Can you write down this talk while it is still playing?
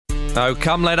Oh,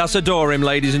 come let us adore him,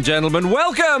 ladies and gentlemen.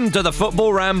 Welcome to the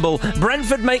Football Ramble.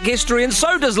 Brentford make history and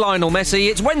so does Lionel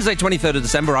Messi. It's Wednesday, 23rd of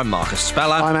December. I'm Marcus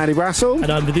Speller. I'm Andy Brassel. And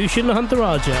I'm Vidushan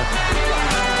Huntaraja.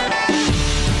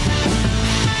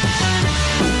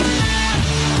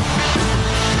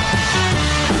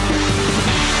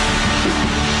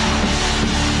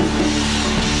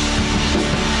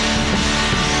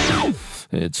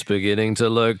 It's beginning to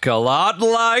look a lot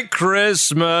like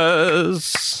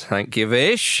Christmas. Thank you,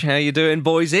 Vish. How you doing,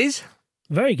 boysies?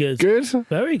 Very good. Good?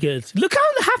 Very good. Look how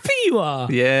happy you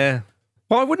are. Yeah.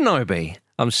 Why wouldn't I be?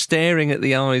 I'm staring at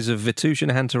the eyes of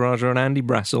Vitushan Hantaraja and Andy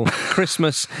Brassel.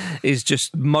 Christmas is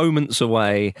just moments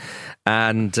away,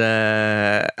 and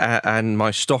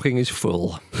my stocking is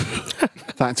full.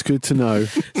 That's good to know.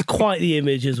 It's quite the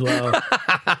image as well.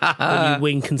 When you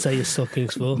wink and say your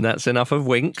stocking's full. That's enough of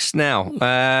winks. Now,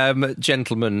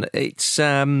 gentlemen, it's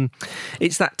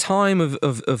that time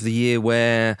of the year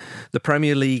where the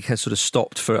Premier League has sort of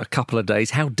stopped for a couple of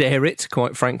days. How dare it,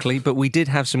 quite frankly. But we did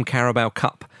have some Carabao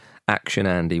Cup action,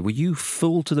 Andy. Were you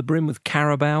full to the brim with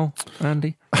Carabao,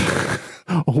 Andy?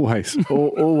 Always.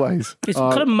 Always. It's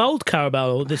kind of mulled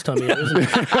Carabao this time of year, isn't it?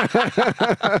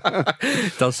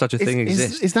 Does such a thing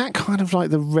exist? Is that kind of like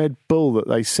the Red Bull that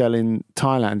they sell in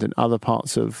Thailand and other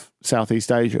parts of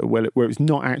Southeast Asia where it's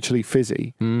not actually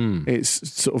fizzy? It's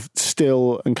sort of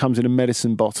still and comes in a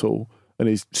medicine bottle and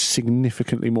is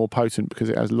significantly more potent because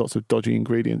it has lots of dodgy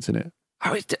ingredients in it.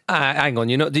 Oh, hang on,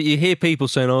 do you hear people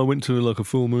saying, I went to like a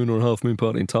full moon or a half moon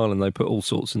party in Thailand, they put all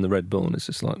sorts in the Red Bull, and it's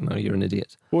just like, no, you're an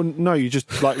idiot. Well, no, you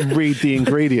just like read the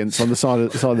ingredients on the side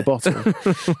of the bottle.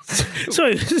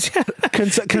 Sorry.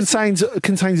 Contains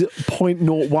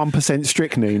 0.01%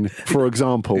 strychnine, for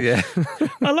example. Yeah.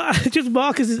 I like just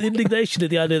Marcus's indignation at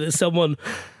the idea that someone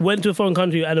went to a foreign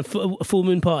country and a full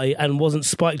moon party and wasn't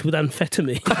spiked with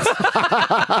amphetamine.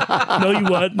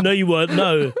 No, you weren't.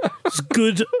 No. It's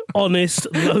good, honest,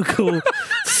 local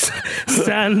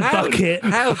sand bucket.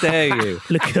 How dare you?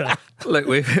 Liquor. Look,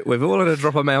 we've all had a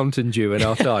drop of Mountain Dew in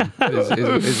our time,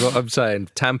 is what I'm saying.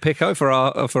 Tampico for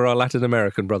our Latin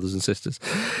American brothers and sisters.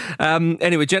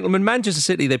 Anyway, gentlemen, Manchester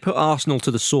City, they put Arsenal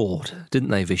to the sword, didn't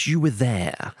they, Vish? You were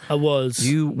there. I was.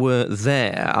 You were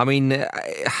there. I mean,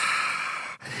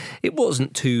 it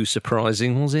wasn't too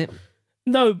surprising, was it?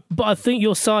 No, but I think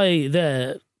your sigh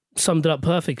there summed it up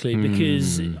perfectly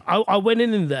because I went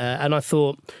in there and I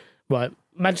thought, right,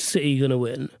 Manchester City are going to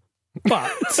win. But,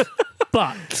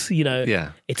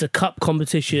 it's a cup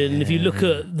competition. Yeah. If you look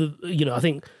at I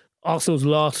think Arsenal's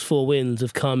last 4 wins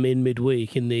have come in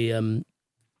midweek in the, in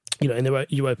the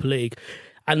Europa League.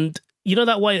 And you know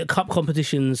that way that cup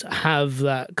competitions have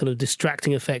that kind of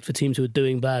distracting effect for teams who are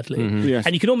doing badly. Mm-hmm. Yes.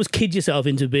 And you can almost kid yourself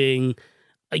into being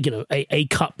a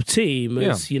cup team.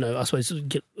 As, I suppose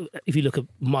if you look at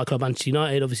my club, Manchester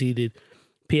United, obviously the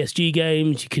PSG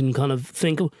games, you can kind of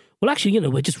think, well, actually,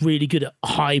 we're just really good at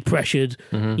high-pressured,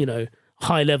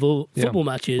 high-level football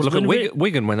matches. Well, look at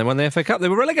Wigan when they won the FA Cup. They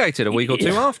were relegated a week or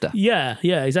two after. Yeah,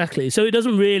 exactly. So it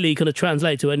doesn't really kind of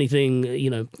translate to anything,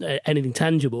 anything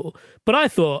tangible. But I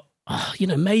thought,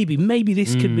 maybe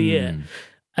this could be it.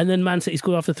 And then Man City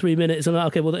scored after 3 minutes, and I'm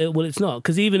like, okay, well, it's not,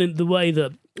 because even in the way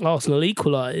that Arsenal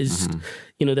equalised,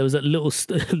 there was that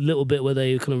little bit where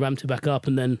they kind of ramped it back up,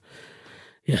 and then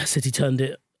City turned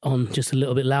it on just a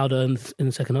little bit louder in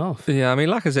the second half. Yeah, I mean,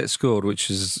 Lacazette scored, which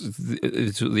is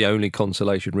the only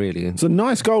consolation, really. It's a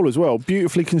nice goal as well,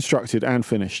 beautifully constructed and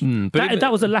finished. But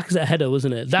that was a Lacazette header,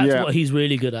 wasn't it? That's what he's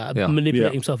really good at,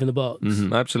 manipulating himself in the box.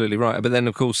 Absolutely right. But then,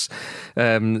 of course,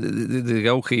 the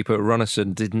goalkeeper,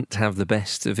 Runnison, didn't have the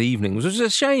best of evenings, which is a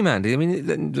shame, Andy. I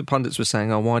mean, the pundits were saying,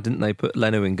 why didn't they put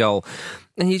Leno in goal?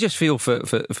 And you just feel for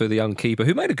the young keeper,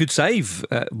 who made a good save,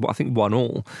 I think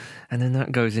 1-1, and then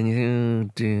that goes in, you think,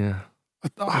 oh dear.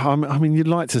 I mean, you'd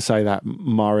like to say that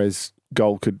Mahrez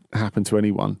goal could happen to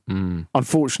anyone.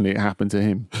 Unfortunately, it happened to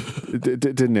him,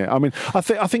 didn't it? I mean, I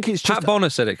think it's just... Pat Bonner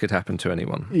said it could happen to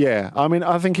anyone. Yeah, I mean,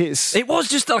 I think it's... It was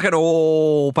just like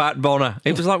Pat Bonner.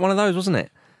 It was like one of those, wasn't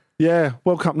it? Yeah,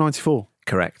 World Cup 94.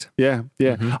 Correct. Yeah.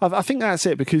 I think that's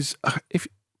it, because if...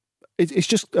 It's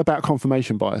just about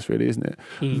confirmation bias, really, isn't it?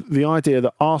 The idea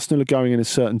that Arsenal are going in a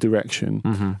certain direction,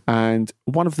 and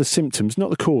one of the symptoms, not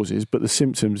the causes, but the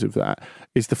symptoms of that,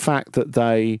 is the fact that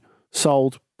they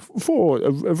sold for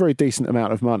a very decent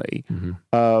amount of money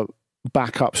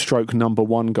backup stroke number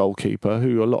one goalkeeper,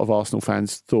 who a lot of Arsenal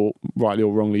fans thought, rightly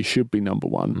or wrongly, should be number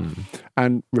one,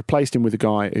 and replaced him with a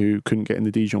guy who couldn't get in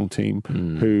the Dijon team,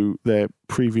 who their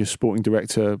previous sporting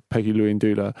director, Peggy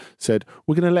Luyindula, said,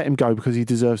 we're going to let him go because he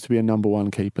deserves to be a number one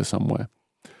keeper somewhere.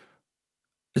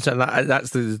 So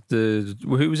that's the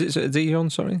who was it?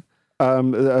 Dijon, sorry?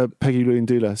 Peggy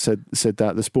Luyendula said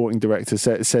that the sporting director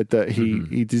said that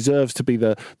he deserves to be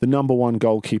the number one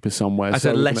goalkeeper somewhere. As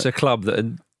a lesser club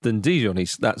than Dijon,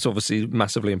 that's obviously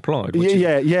massively implied.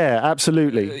 Yeah,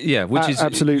 absolutely. Yeah, which is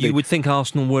absolutely. You would think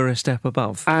Arsenal were a step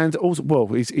above, and also, well,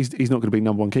 he's not going to be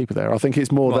number one keeper there. I think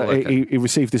it's more that he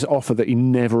received this offer that he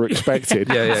never expected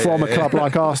from a club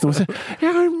like Arsenal. So,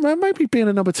 maybe being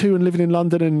a number two and living in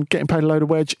London and getting paid a load of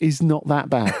wedge is not that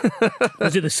bad.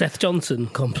 Was it the Seth Johnson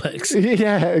complex?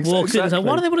 Yeah, exactly. Walks in and says,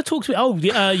 "Why do they want to talk to me?" Oh,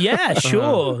 yeah,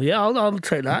 sure, yeah, I'll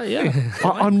take that. Yeah,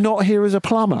 I'm not here as a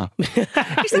plumber.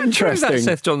 Interesting. That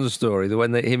Seth Johnson story,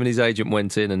 when him and his agent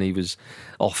went in and he was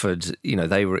offered,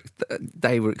 they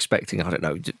were expecting, I don't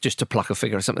know, just to pluck a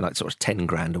figure of something like sort of 10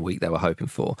 grand a week they were hoping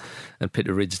for, and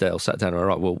Peter Ridsdale sat down and went,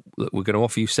 right, well, look, we're going to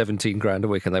offer you 17 grand a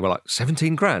week, and they were like,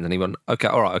 17 grand, and he went, okay,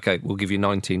 all right, okay, we'll give you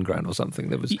 19 grand or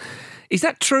something. Is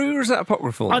that true or is that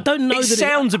apocryphal? I don't know. It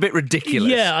sounds a bit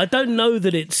ridiculous. Yeah, I don't know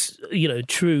that it's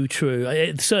true.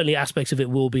 Certainly aspects of it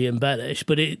will be embellished,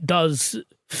 but it does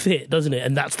fit, doesn't it?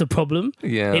 And that's the problem.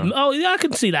 Yeah. I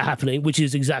can see that happening, which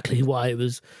is exactly why it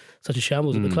was such a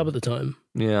shambles at the club at the time.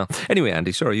 Yeah. Anyway,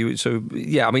 Andy, sorry.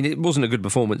 It wasn't a good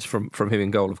performance from him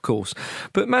in goal, of course.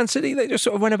 But Man City, they just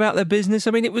sort of went about their business.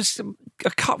 I mean, it was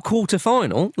a cup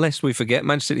quarter-final, lest we forget.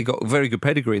 Manchester City got a very good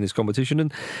pedigree in this competition,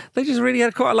 and they just really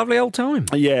had quite a lovely old time.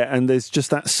 Yeah, and there's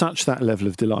just that level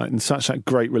of delight and such that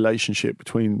great relationship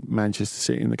between Manchester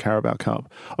City and the Carabao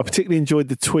Cup. I particularly enjoyed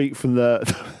the tweet from the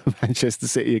Manchester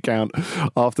City account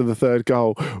after the third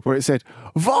goal, where it said,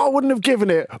 VAR wouldn't have given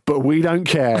it, but we don't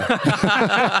care.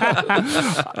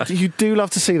 You do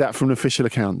love to see that from an official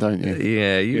account, don't you?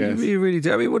 Yeah, you really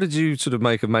do. I mean, what did you sort of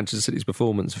make of Manchester City's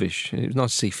performance, Vish? It was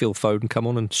nice to see Phil Foden come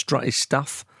on and strut his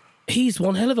stuff. He's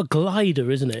one hell of a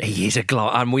glider, isn't he? He is a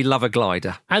glider, and we love a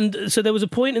glider. And so there was a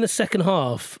point in the second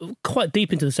half, quite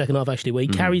deep into the second half actually, where he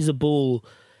carries the ball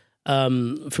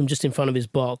from just in front of his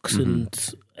box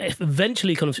and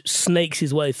eventually kind of snakes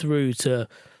his way through to,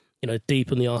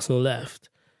 deep on the Arsenal left.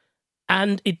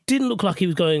 And it didn't look like he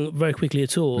was going very quickly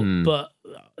at all. But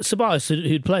Ceballos,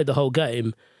 who'd played the whole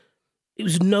game, it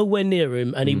was nowhere near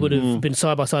him, and he would have been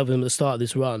side by side with him at the start of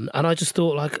this run. And I just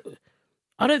thought,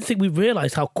 I don't think we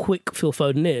realised how quick Phil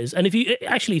Foden is. And if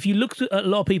you look at a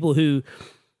lot of people who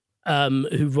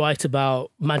write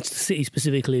about Manchester City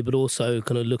specifically, but also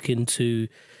kind of look into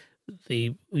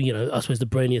the, I suppose the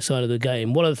brainier side of the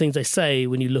game, one of the things they say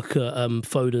when you look at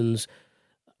Foden's,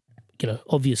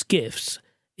 obvious gifts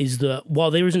is that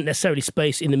while there isn't necessarily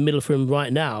space in the middle for him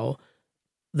right now,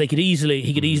 he could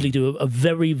easily do a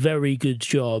very, very good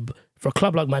job for a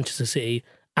club like Manchester City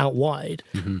out wide.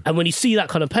 And when you see that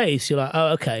kind of pace, you're like, oh,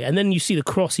 okay. And then you see the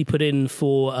cross he put in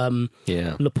for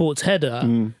Laporte's header,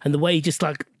 and the way he just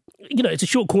it's a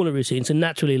short corner routine, so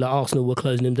naturally Arsenal were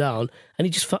closing him down, and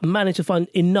he just managed to find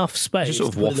enough space. Just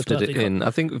sort of wafted it in. I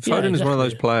think Foden is one of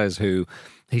those players who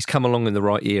he's come along in the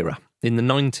right era. In the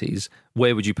 90s,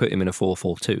 where would you put him in a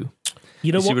 4-4-2?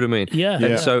 You see what I mean? Yeah.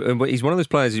 And so he's one of those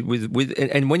players with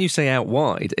and when you say out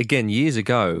wide, again, years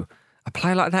ago, a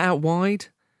player like that out wide.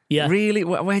 Yeah. Really?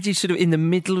 Where do you sort of in the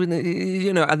middle?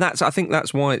 And I think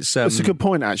that's why it's. That's a good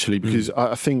point, actually, because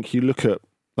I think you look at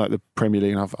the Premier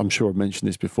League, and I'm sure I've mentioned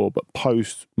this before, but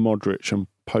post Modric and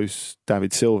post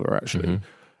David Silva, actually,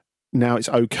 now it's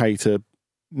okay to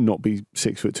not be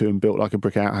 6'2" and built like a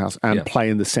brick outhouse and play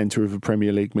in the centre of a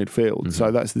Premier League midfield.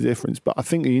 So that's the difference. But I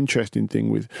think the interesting thing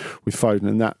with Foden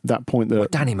and that point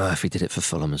that Danny Murphy did it for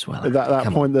Fulham as well. That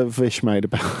point that Vish made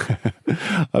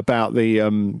about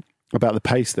the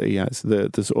pace that he has,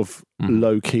 the sort of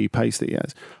low key pace that he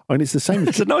has. I mean, it's the same.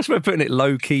 It's a nice way of putting it,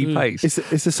 low key pace.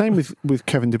 It's the same with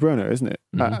Kevin De Bruyne, isn't it?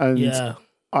 And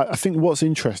I think what's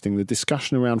interesting, the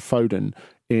discussion around Foden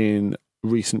in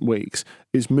recent weeks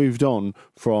is moved on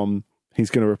from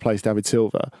he's going to replace David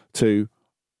Silva to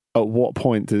at what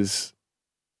point does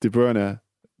De Bruyne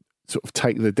sort of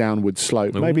take the downward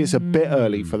slope. Maybe it's a bit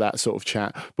early for that sort of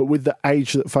chat, but with the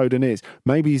age that Foden is,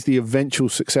 maybe he's the eventual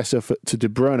successor to De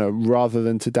Bruyne rather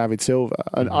than to David Silva.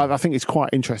 And I think it's quite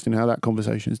interesting how that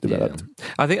conversation has developed. Yeah.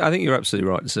 I think you're absolutely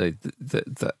right to say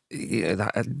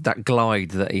that glide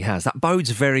that he has, that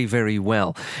bodes very, very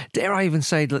well. Dare I even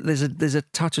say that there's a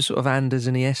touch of sort of Anders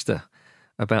and Iniesta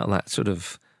about that sort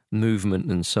of movement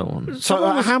and so on.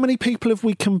 So how many people have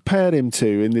we compared him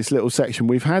to in this little section?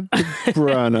 We've had De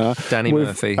Bruyne, Danny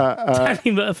Murphy,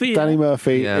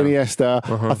 Iniesta.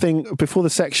 I think before the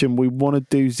section we want to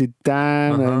do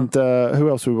Zidane and who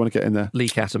else do we want to get in there? Lee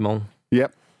Catamol.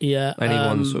 Yep. Yeah.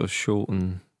 Anyone sort of short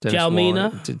and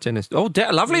Jalmina. Dennis. Oh,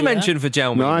 lovely mention for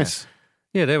Jalmina. Nice.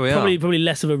 Yeah, there we are. Probably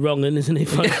less of a wrong one, isn't he?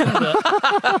 But,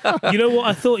 you know what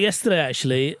I thought yesterday,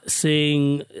 actually,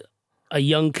 seeing a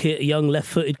young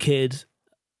left-footed kid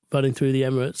running through the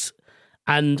Emirates.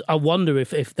 And I wonder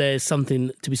if there's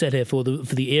something to be said here for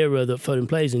the era that Foden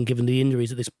plays in, given the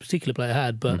injuries that this particular player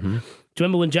had. But do you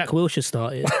remember when Jack Wilshere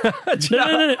started?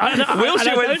 No.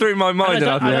 Wilshere went through my mind.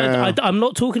 I'm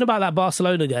not talking about that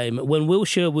Barcelona game when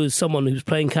Wilshere was someone who was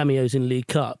playing cameos in League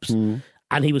Cups,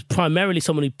 and he was primarily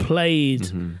someone who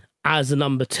played as a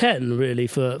number 10, really,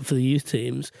 for the youth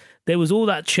teams. There was all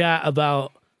that chat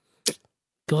about,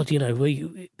 God,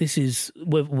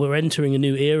 we're entering a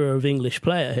new era of English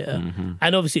player here,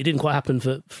 and obviously it didn't quite happen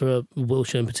for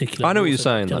Wilshere in particular. I know what you're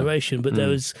saying, generation, but there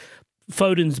was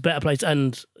Foden's better place,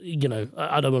 and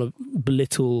I don't want to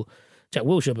belittle Jack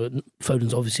Wilshere, but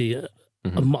Foden's obviously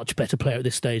a much better player at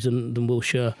this stage than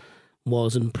Wilshere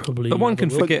was, and probably. But one can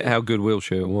forget how good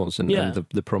Wilshere was and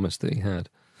the promise that he had.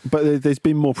 But there's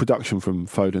been more production from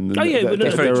Foden than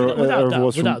there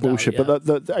was from Wilshere. But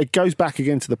it goes back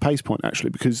again to the pace point,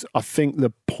 actually, because I think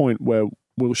the point where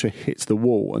Wilshere hits the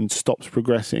wall and stops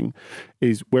progressing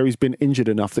is where he's been injured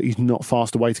enough that he's not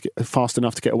fast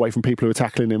enough to get away from people who are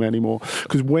tackling him anymore.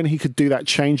 Because when he could do that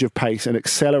change of pace and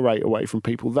accelerate away from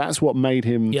people, that's what made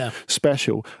him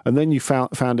special. And then you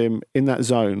found him in that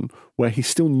zone where he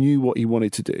still knew what he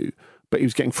wanted to do, but he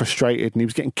was getting frustrated and he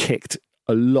was getting kicked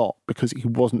a lot because he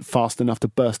wasn't fast enough to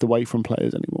burst away from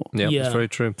players anymore. Yeah, that's very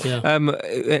true. Yeah.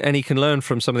 And he can learn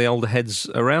from some of the older heads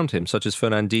around him, such as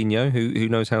Fernandinho, who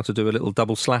knows how to do a little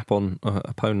double slap on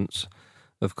opponents.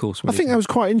 Of course, I think that was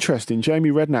quite interesting. Jamie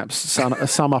Redknapp's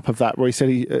sum up of that, where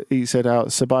he said how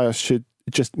Ceballos should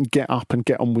just get up and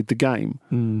get on with the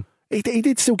game. He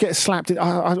did still get slapped.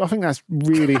 I think that's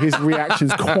really his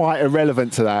reaction's quite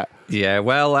irrelevant to that. Yeah,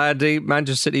 well, Andy,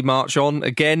 Manchester City march on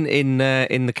again in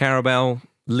the Carabao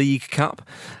League Cup,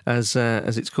 as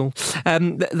it's called.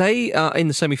 They are in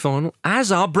the semi-final,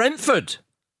 as are Brentford.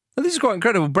 Now, this is quite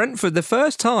incredible. Brentford, the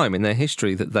first time in their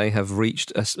history that they have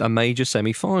reached a major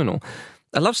semi-final.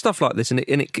 I love stuff like this, and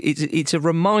it's a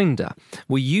reminder.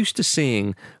 We're used to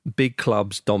seeing big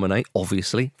clubs dominate.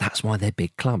 Obviously, that's why they're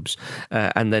big clubs,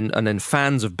 and then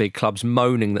fans of big clubs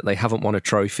moaning that they haven't won a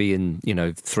trophy in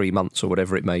 3 months or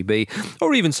whatever it may be,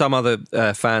 or even some other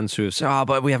fans who have said,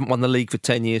 but we haven't won the league for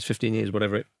 10 years, 15 years,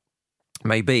 whatever it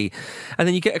may be. And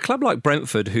then you get a club like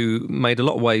Brentford, who made a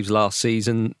lot of waves last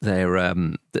season. They've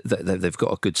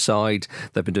got a good side.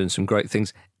 They've been doing some great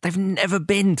things. They've never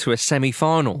been to a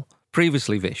semi-final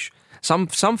previously, Vish. Some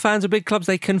fans of big clubs,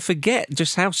 they can forget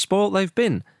just how spoilt they've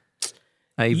been.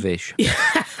 Hey, Vish.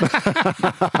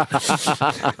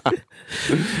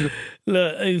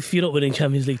 Look, if you're not winning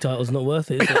Champions League titles, it's not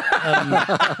worth it. Is it?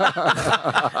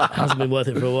 Hasn't been worth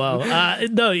it for a while.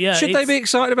 Should they be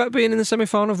excited about being in the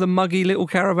semi-final of the muggy little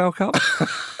Carabao Cup?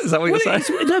 Is that what you're saying?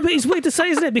 No, but it's weird to say,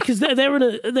 isn't it? Because they're in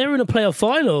a playoff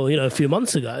final, a few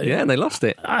months ago. Yeah, and they lost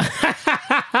it.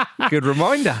 Good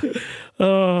reminder.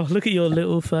 Oh, look at your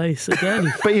little face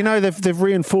again. But they've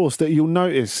reinforced that. You'll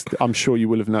notice, I'm sure you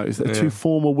will have noticed, that two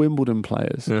former Wimbledon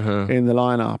players in the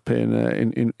lineup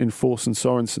in Forss and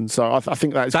Sorensen. So I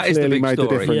think that clearly made the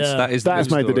difference. Yeah. That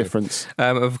has made the difference.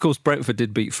 Of course, Brentford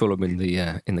did beat Fulham in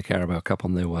the Carabao Cup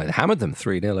on their way. They hammered them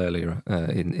 3-0 earlier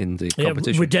in the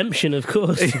competition. Redemption, of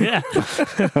course. Yeah.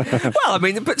 Well, I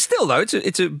mean, but still, though,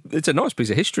 it's a nice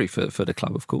piece of history for the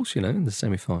club, of course. In the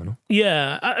semi-final.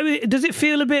 Yeah, I mean, does it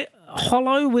feel a bit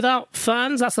hollow without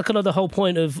fans? That's kind of the whole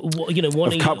point of wanting of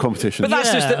cup competition. But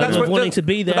that's wanting to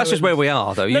be there. But that's just where we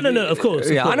are, though. No, of course.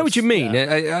 Yeah, I know what you mean.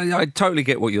 Yeah. I totally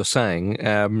get what you're saying.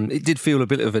 It did feel a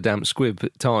bit of a damp squib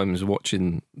at times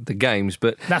watching the games,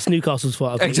 but that's Newcastle's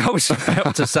fault. I was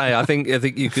about to say. I think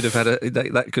you could have had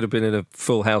that could have been in a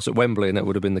full house at Wembley, and that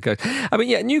would have been the case. I mean,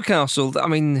 yeah, Newcastle. I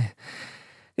mean.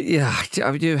 Yeah,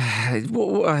 Steve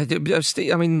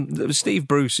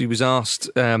Bruce, he was asked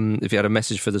if he had a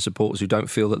message for the supporters who don't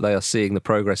feel that they are seeing the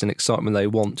progress and excitement they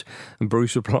want. And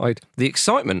Bruce replied, "The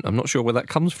excitement, I'm not sure where that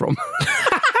comes from."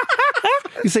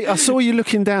 You see, I saw you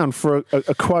looking down for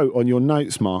a quote on your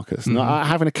notes, Marcus, and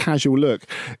having a casual look.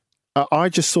 I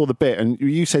just saw the bit, and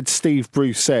you said Steve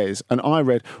Bruce says, and I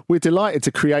read, "We're delighted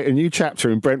to create a new chapter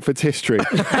in Brentford's history."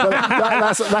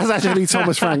 that's actually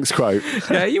Thomas Frank's quote.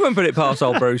 Yeah, you won't put it past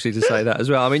old Brucey to say that as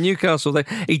well. I mean, Newcastle,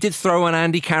 he did throw on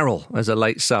Andy Carroll as a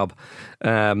late sub,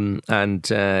 and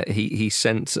he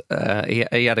sent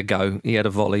he had a go. He had a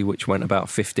volley which went about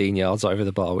 15 yards over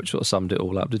the bar, which sort of summed it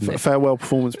all up, didn't it? Farewell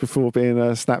performance before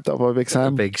being snapped up by Big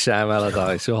Sam. Big Sam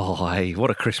Allardyce. Oh, hey, what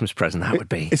a Christmas present that would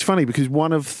be. It's funny because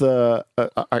one of the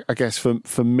I guess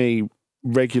for me,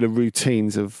 regular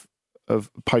routines of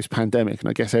post-pandemic, and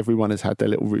I guess everyone has had their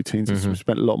little routines, we've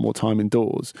spent a lot more time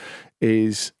indoors,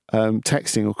 is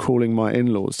texting or calling my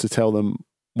in-laws to tell them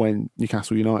when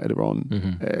Newcastle United are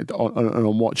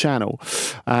on what channel,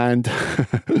 and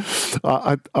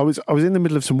I was in the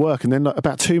middle of some work, and then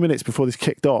about 2 minutes before this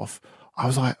kicked off, I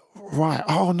was like, right,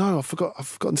 oh no, I've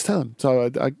forgotten to tell them.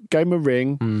 So I gave him a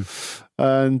ring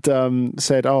and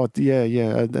said, oh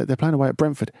yeah, they're playing away at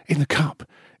Brentford in the cup,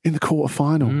 in the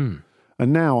quarter-final.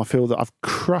 And now I feel that I've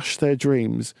crushed their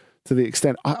dreams to the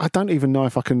extent I don't even know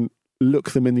if I can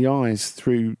look them in the eyes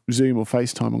through Zoom or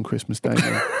FaceTime on Christmas Day.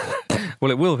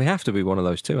 Well, it will have to be one of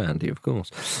those two, Andy, of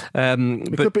course.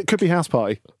 It could be house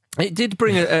party. It did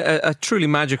bring a truly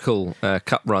magical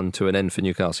cup run to an end for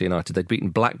Newcastle United. They'd beaten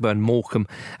Blackburn, Morecambe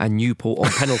and Newport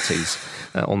on penalties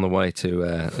on the way to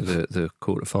the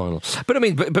quarter-final.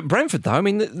 But Brentford, though,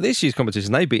 this year's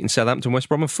competition, they've beaten Southampton, West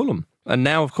Brom and Fulham. And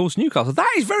now, of course, Newcastle.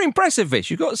 That is very impressive, Vish,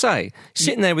 you've got to say.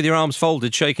 Sitting there with your arms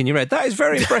folded, shaking your head, that is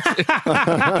very impressive.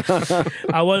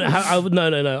 I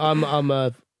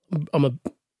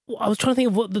was trying to think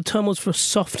of what the term was for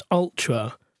soft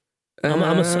ultra. I'm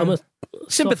a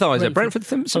sympathiser, Brentford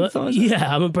sympathiser.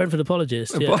 Yeah, I'm a Brentford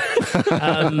apologist. Yeah.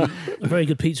 A very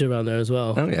good pizza around there as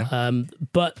well. Oh yeah.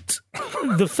 But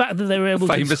the fact that they were able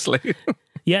famously.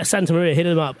 Yeah, Santa Maria, hit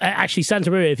them up. Actually, Santa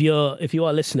Maria, if you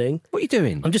are listening, what are you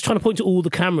doing? I'm just trying to point to all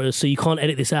the cameras so you can't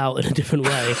edit this out in a different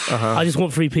way. I just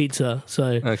want free pizza.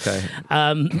 So okay.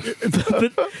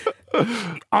 But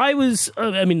I was.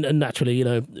 Naturally,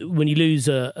 when you lose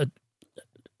a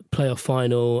playoff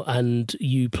final and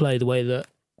you play the way that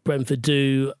Brentford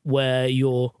do, where you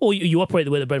operate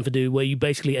the way that Brentford do, where you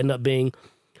basically end up being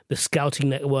the scouting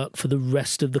network for the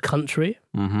rest of the country.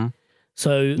 Mm-hmm.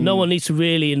 So no one needs to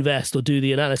really invest or do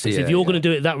the analysis. If you're going to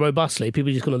do it that robustly, people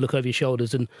are just going to look over your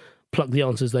shoulders and pluck the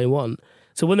answers they want.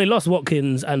 So when they lost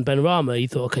Watkins and Benrahma, you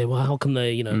thought, okay, well, how can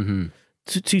they,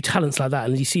 two talents like that,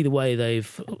 and you see the way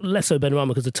they've, less so Benrahma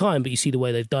because of time, but you see the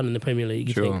way they've done in the Premier League.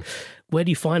 You think, where do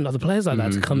you find other players like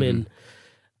that to come in?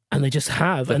 And they just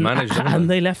have. And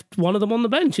they left one of them on the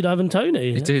bench, Ivan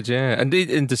Toney. It did, yeah. And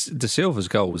De Silva's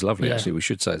goal was lovely, actually, we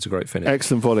should say. It's a great finish.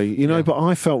 Excellent volley. But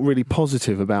I felt really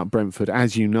positive about Brentford,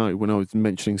 as you know, when I was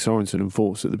mentioning Sorensen and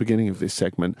Force at the beginning of this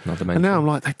segment. And now I'm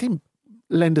like, they didn't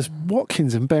lend us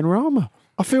Watkins and Benrahma.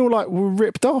 I feel like we're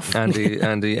ripped off.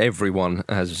 Andy, everyone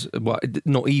has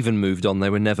not even moved on. They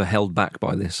were never held back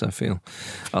by this, I feel,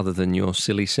 other than your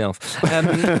silly self.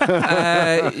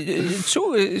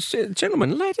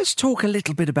 Gentlemen, let us talk a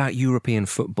little bit about European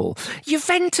football.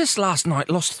 Juventus last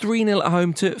night lost 3-0 at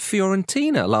home to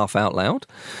Fiorentina, laugh out loud.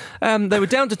 They were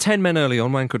down to 10 men early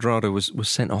on when Cuadrado was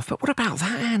sent off. But what about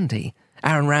that, Andy?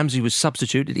 Aaron Ramsey was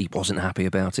substituted. He wasn't happy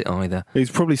about it either. He's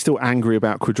probably still angry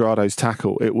about Cuadrado's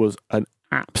tackle. It was an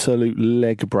absolute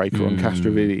leg breaker on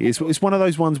Castrovilli. It's one of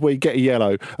those ones where you get a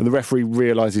yellow and the referee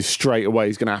realises straight away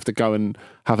he's going to have to go and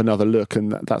have another look,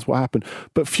 and that's what happened.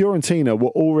 But Fiorentina were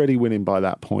already winning by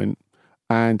that point,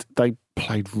 and they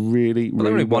played really,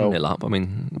 really well. They only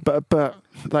 1-0 up.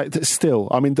 But still,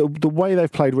 the way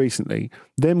they've played recently,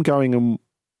 them going and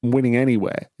winning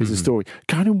anywhere is a story.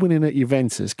 Going and winning at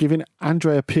Juventus, giving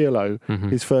Andrea Pirlo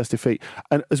his first defeat.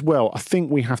 And as well, I think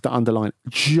we have to underline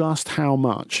just how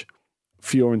much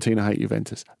Fiorentina hate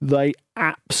Juventus. They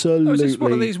absolutely... It's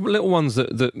one of these little ones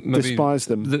that maybe despise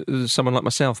them. That someone like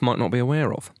myself might not be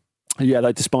aware of. Yeah,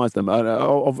 they despise them.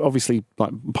 Obviously,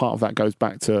 part of that goes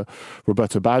back to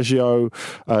Roberto Baggio,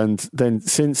 and then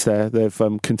since they've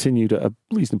continued at a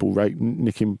reasonable rate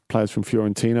nicking players from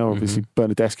Fiorentina. Obviously,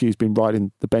 Bernardeschi's been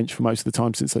riding the bench for most of the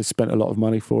time since they spent a lot of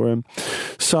money for him.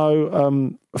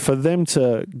 So for them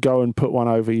to go and put one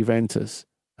over Juventus,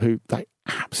 who they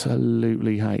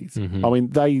absolutely hate.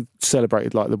 They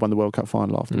celebrated like they won the World Cup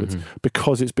final afterwards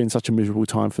because it's been such a miserable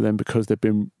time for them, because they've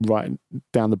been right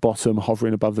down the bottom,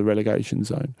 hovering above the relegation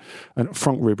zone. And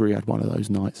Frank Ribery had one of those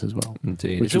nights as well.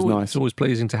 Indeed. Which was nice. It's always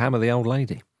pleasing to hammer the old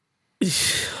lady.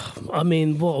 What are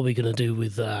we going to do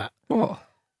with that? What?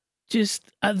 Just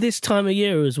at this time of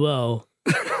year as well.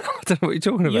 I don't know what you're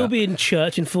talking about. You'll be in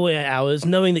church in 48 hours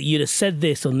knowing that you'd have said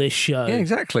this on this show. Yeah,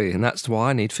 exactly. And that's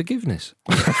why I need forgiveness.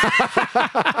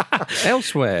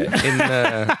 Elsewhere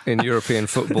in European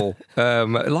football,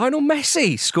 Lionel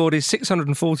Messi scored his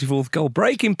 644th goal,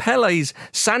 breaking Pele's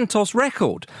Santos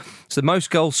record. It's the most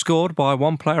goals scored by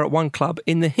one player at one club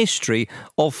in the history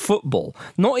of football.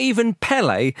 Not even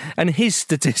Pele and his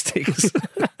statistics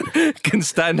can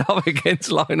stand up against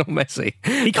Lionel Messi.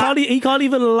 He can't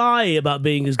even lie about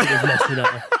being as good as Messi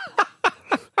now.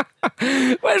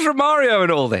 Where's Romario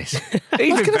in all this?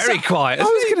 He's been very quiet. I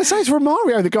was going to say, it's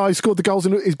Romario, the guy who scored the goals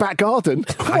in his back garden.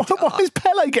 Why is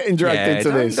Pele getting dragged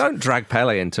into this? Don't drag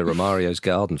Pele into Romario's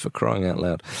garden, for crying out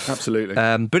loud. Absolutely.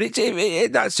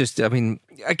 But that's just,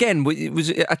 again, it was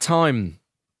a time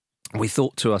we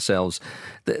thought to ourselves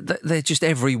that they're just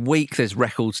every week there's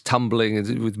records tumbling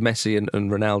with Messi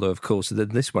and Ronaldo, of course. And then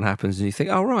this one happens and you think,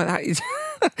 oh, right, that is...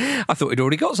 I thought we'd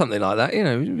already got something like that.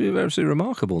 Absolutely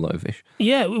remarkable, though, Vish.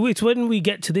 Yeah, it's when we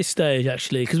get to this stage,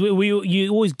 actually, because you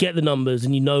always get the numbers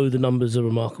and you know the numbers are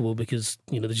remarkable because,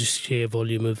 there's just sheer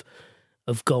volume of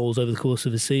goals over the course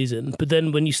of a season. But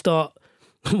then when you start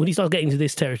getting to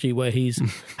this territory where he's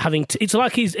having, it's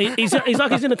like he's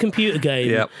like he's in a computer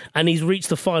game and he's reached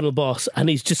the final boss and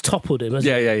he's just toppled him.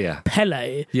 Yeah.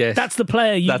 Pele. Yes. That's the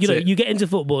player. You get into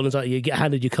football and it's like you get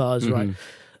handed your cards, right?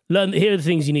 Here are the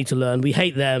things you need to learn. We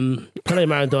hate them. Pele,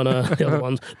 Maradona, the other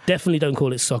ones. Definitely don't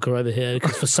call it soccer over here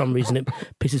because for some reason it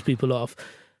pisses people off.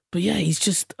 But yeah, he's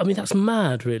just, that's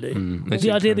mad, really.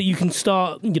 The idea that you can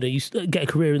start, you get a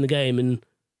career in the game and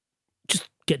just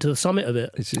get to the summit of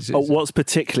it. What's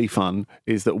particularly fun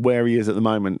is that where he is at the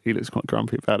moment, he looks quite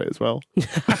grumpy about it as well.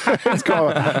 He's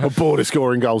got a bored of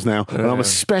scoring goals now, and I'm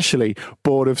especially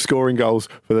bored of scoring goals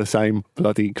for the same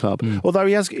bloody club. Although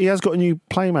he has got a new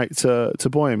playmate to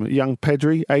buoy him, young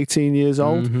Pedri, 18 years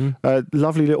old,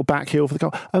 lovely little back heel for the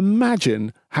goal.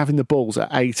 Imagine having the balls at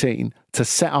 18 to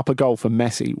set up a goal for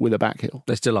Messi with a back heel.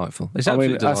 It's delightful. It's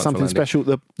absolutely delightful. That's something special.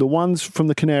 The ones from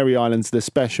the Canary Islands, they're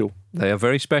special. They are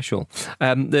very special.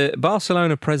 The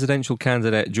Barcelona presidential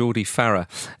candidate, Jordi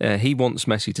Farah, he wants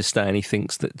Messi to stay and he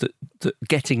thinks that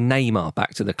getting Neymar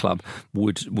back to the club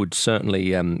would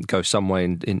certainly go some way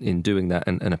in doing that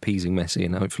and appeasing Messi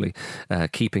and hopefully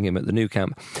keeping him at the Nou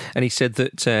Camp. And he said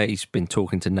that he's been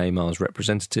talking to Neymar's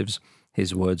representatives,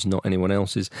 his words, not anyone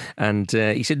else's. And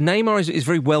he said Neymar is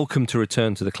very welcome to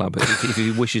return to the club if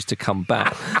he wishes to come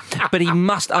back. But he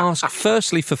must ask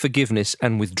firstly for forgiveness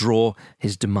and withdraw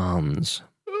his demands.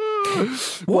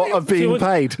 What of being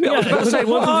paid? Yeah, I was about to say,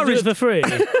 what are his for free?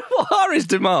 What are his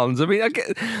demands?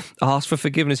 Ask for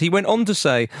forgiveness. He went on to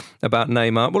say about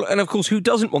Neymar, well, and of course, who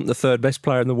doesn't want the third best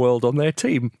player in the world on their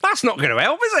team? That's not going to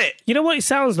help, is it? You know what it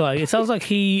sounds like? It sounds like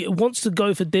he wants to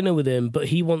go for dinner with him, but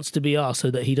he wants to be asked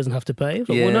so that he doesn't have to pay.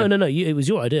 Well, no, it was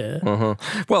your idea.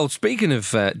 Well, speaking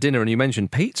of dinner, and you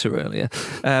mentioned pizza earlier,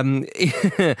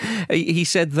 he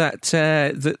said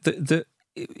that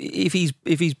if he's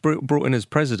brought in as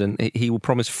president, he will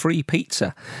promise free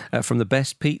pizza from the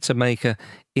best pizza maker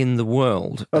in the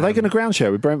world. Are they going to ground share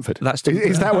with Brentford?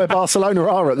 Is that where Barcelona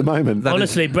are at the moment?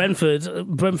 Honestly, Brentford are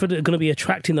going to be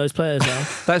attracting those players now.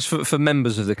 That's for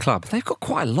members of the club. They've got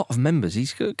quite a lot of members.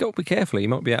 He's got to be careful. He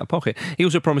might be out of pocket. He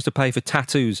also promised to pay for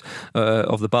tattoos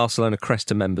of the Barcelona crest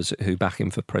to members who back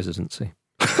him for presidency.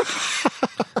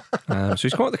 So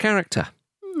he's quite the character.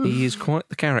 He is quite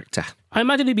the character. I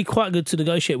imagine he'd be quite good to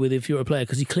negotiate with if you're a player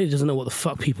because he clearly doesn't know what the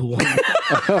fuck people want.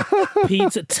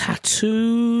 Pizza,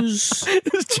 tattoos.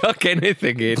 Just chuck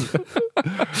anything in.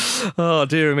 Oh,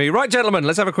 dear me. Right, gentlemen,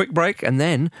 let's have a quick break and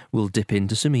then we'll dip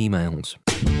into some emails.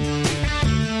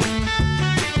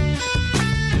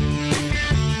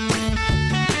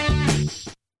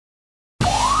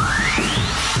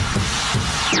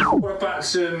 What about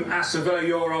Aston Villa,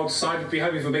 your old side? Be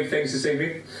hoping for big things this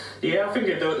evening. Yeah, I think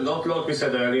like we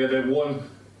said earlier, they've won.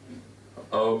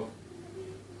 Oh,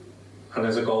 and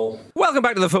there's a goal. Welcome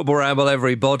back to the Football Ramble,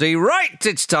 everybody. Right,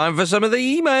 it's time for some of the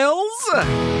emails.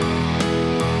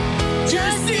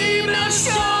 Just email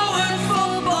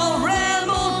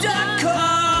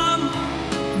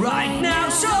show@footballramble.com right now.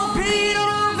 So Peter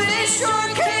or Vish or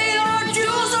Kate or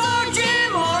Jules or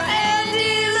Jim or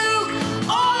Andy, Luke,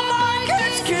 all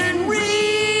markets can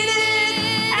read it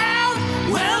out.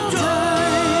 Well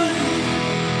done.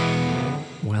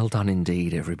 Well done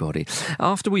indeed, everybody.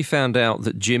 After we found out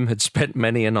that Jim had spent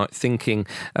many a night thinking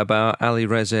about Ali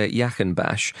Reza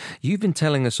Yakinbash, you've been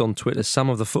telling us on Twitter some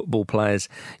of the football players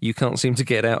you can't seem to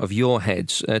get out of your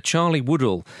heads. Charlie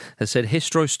Woodall has said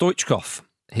Histro Stoichkov.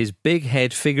 His big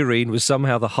head figurine was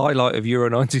somehow the highlight of Euro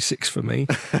 96 for me.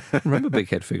 Remember big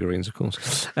head figurines, of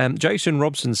course. Jason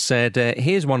Robson said,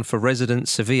 here's one for resident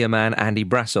Sevilla man Andy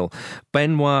Brassel.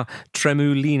 Benoit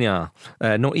Tremolina.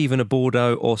 Not even a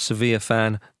Bordeaux or Sevilla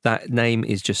fan. That name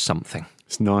is just something.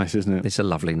 It's nice, isn't it? It's a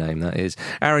lovely name, that is.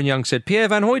 Aaron Young said, Pierre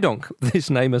Van Hooijdonk. This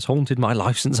name has haunted my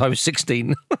life since I was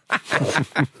 16.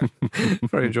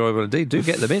 Very enjoyable indeed. Do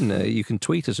get them in. You can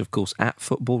tweet us, of course, at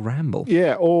Football Ramble.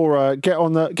 Yeah, or get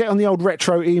on the old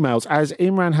retro emails, as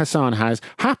Imran Hassan has.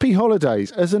 Happy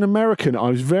holidays. As an American, I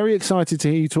was very excited to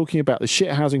hear you talking about the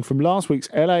shithousing from last week's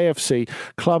LAFC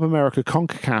Club America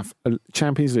CONCACAF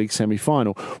Champions League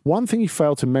semi-final. One thing you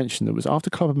failed to mention that was after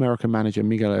Club America manager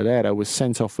Miguel Herrera was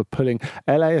sent off for pulling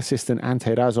LA assistant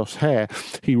Ante Razos' hair,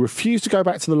 he refused to go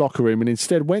back to the locker room and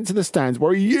instead went to the stands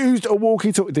where he used a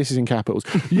walkie-talkie, this is in capitals,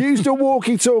 used a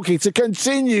walkie-talkie to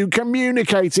continue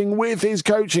communicating with his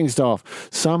coaching staff.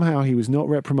 Somehow he was not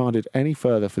reprimanded any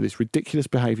further for this ridiculous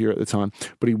behaviour at the time,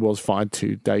 but he was fired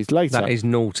 2 days later. That is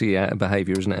naughty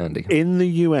behaviour, isn't it, Andy? In the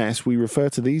US, we refer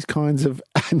to these kinds of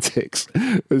antics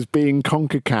as being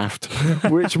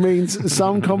CONCACAF'd, which means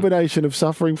some combination of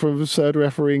suffering from absurd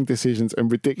refereeing decisions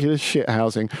and ridiculous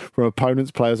shithousing from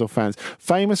opponents, players or fans.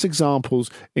 Famous examples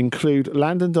include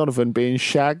Landon Donovan being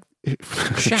shagged.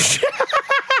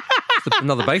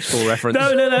 Another baseball reference.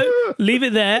 No. Leave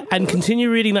it there and continue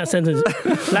reading that sentence.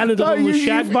 Landon Donovan was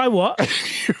shagged by what?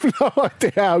 You've no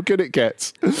idea how good it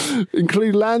gets.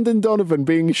 Include Landon Donovan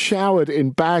being showered in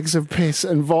bags of piss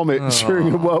and vomit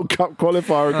during a World Cup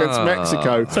qualifier against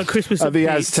Mexico So Christmas at the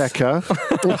Pete's. Azteca.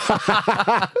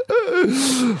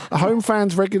 Home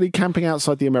fans regularly camping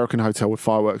outside the American hotel with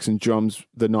fireworks and drums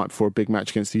the night before a big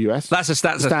match against the US. That's a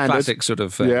classic sort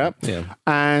of... Yeah.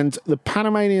 And the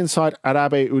Panamanian side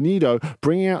Arabe Unido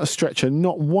bringing out a stretcher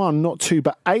not 1, not 2,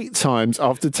 but 8 times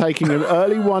after taking an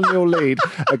early 1-0 lead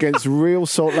against Real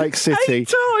Salt Lake City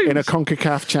in a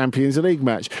CONCACAF Champions League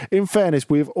match. In fairness,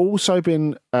 we have also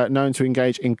been known to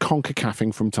engage in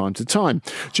CONCACAFing from time to time.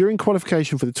 During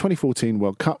qualification for the 2014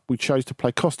 World Cup, we chose to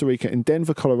play Costa Rica in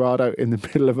Denver, Colorado in the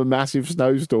middle of a massive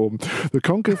snowstorm. The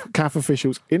CONCACAF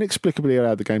officials inexplicably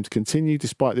allowed the game to continue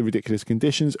despite the ridiculous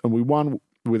conditions, and we won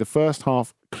with a first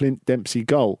half Clint Dempsey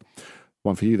goal.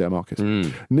 One for you there, Marcus.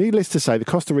 Needless to say, the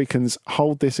Costa Ricans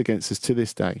hold this against us to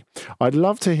this day. I'd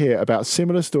love to hear about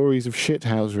similar stories of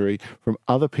shithousery from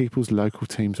other people's local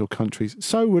teams or countries.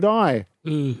 So would I.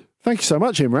 Thank you so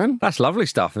much, Imran. That's lovely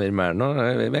stuff, Imran. No,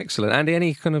 excellent. Andy,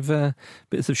 any kind of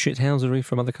bits of shithousery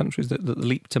from other countries that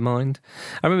leap to mind?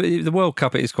 I remember the World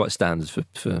Cup, it is quite standard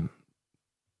for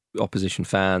opposition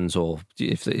fans, or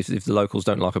if the locals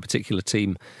don't like a particular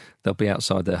team, they'll be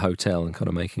outside their hotel and kind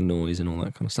of making noise and all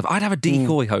that kind of stuff. I'd have a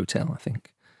decoy hotel, I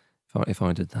think, if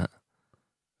I did that.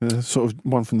 Sort of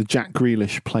one from the Jack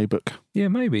Grealish playbook. Yeah,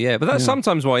 maybe, yeah. But that's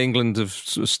sometimes why England have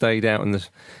sort of stayed out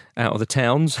of the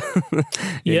towns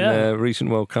in recent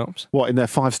World Cups. What, in their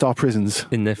 5-star prisons?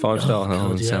 In their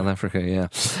 5-star in South Africa, yeah.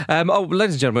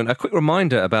 Ladies and gentlemen, a quick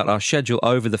reminder about our schedule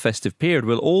over the festive period.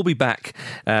 We'll all be back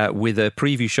with a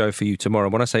preview show for you tomorrow.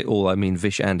 When I say all, I mean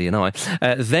Vish, Andy and I.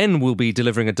 Then we'll be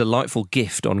delivering a delightful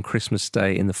gift on Christmas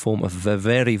Day in the form of a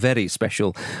very, very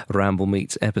special Ramble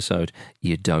Meets episode.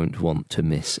 You don't want to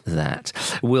miss that.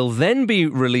 We'll then be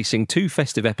releasing 2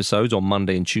 festive episodes on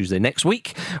Monday and Tuesday next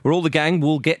week, where all the gang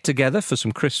will get together for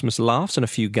some Christmas laughs and a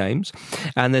few games.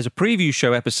 And there's a preview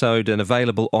show episode and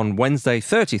available on Wednesday,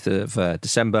 30th of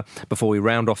December, before we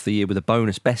round off the year with a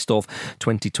bonus Best of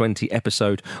 2020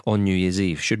 episode on New Year's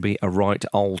Eve. Should be a right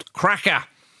old cracker.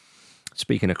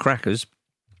 Speaking of crackers,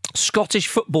 Scottish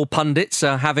football pundits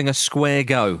are having a square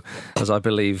go, as I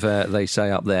believe they say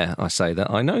up there. I say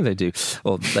that. I know they do.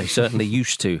 Or they certainly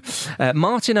used to.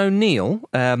 Martin O'Neill.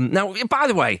 Now, by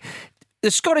the way,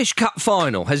 the Scottish Cup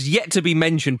final has yet to be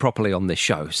mentioned properly on this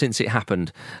show since it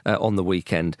happened on the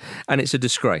weekend. And it's a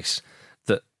disgrace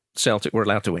that Celtic were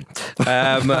allowed to win.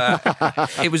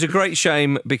 It was a great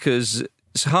shame because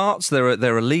Hearts,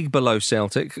 they're a league below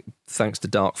Celtic, thanks to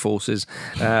dark forces.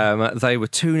 They were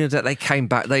 2-0. They came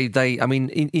back. I mean,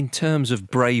 in terms of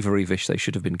bravery, Vish, they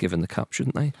should have been given the cup,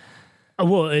 shouldn't they?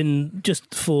 What, in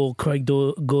just for Craig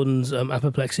Gordon's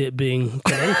apoplexy at being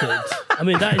connected? I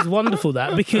mean, that is wonderful,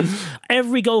 that, because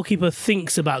every goalkeeper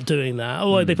thinks about doing that,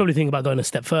 or they probably think about going a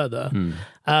step further.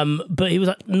 But he was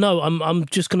like, "No, I'm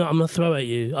gonna throw at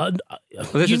you.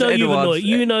 You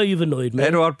know you've annoyed me."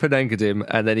 Eduard Panenka him,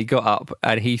 and then he got up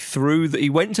and he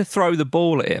went to throw the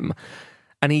ball at him.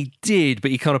 And he did,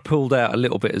 but he kind of pulled out a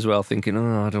little bit as well, thinking,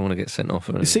 "Oh, I don't want to get sent off."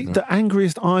 You see, the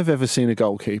angriest I've ever seen a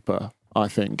goalkeeper, I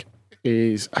think,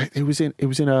 is it was in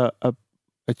a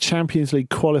Champions League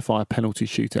qualifier penalty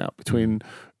shootout between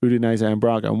Udinese and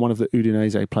Braga, and one of the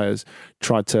Udinese players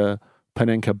tried to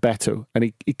Panenka Beto,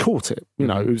 and he caught it. You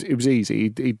know, it was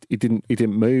easy. He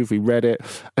didn't move. He read it,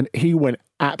 and he went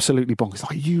absolutely bonkers.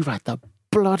 Like, you've had the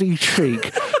bloody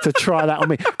cheek to try that on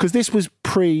me, because this was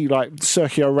pre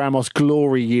Sergio Ramos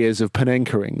glory years of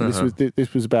Panenkering.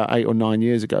 This was about 8 or 9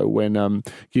 years ago when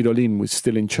Guidolin was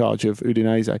still in charge of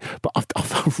Udinese. But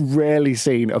I've rarely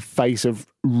seen a face of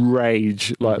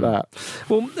rage like that.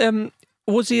 Well,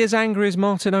 was he as angry as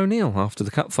Martin O'Neill after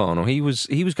the cup final? He was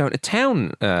going to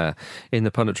town in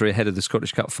the punditry ahead of the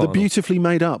Scottish Cup final. The beautifully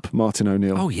made up Martin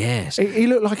O'Neill. Oh yes, he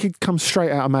looked like he'd come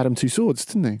straight out of Madame Tussauds,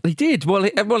 didn't he? He did. Well,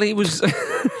 he was.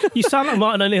 You sound like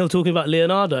Martin O'Neill talking about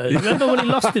Leonardo. Remember when he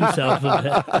lost himself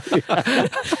a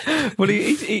bit? Well,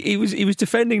 he was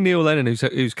defending Neil Lennon,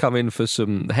 who's come in for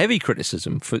some heavy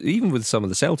criticism, even with some of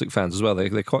the Celtic fans as well.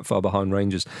 They're quite far behind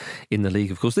Rangers in the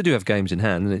league. Of course, they do have games in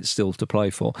hand, and it's still to play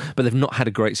for. But they've not had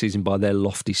a great season by their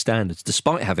lofty standards,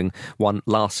 despite having won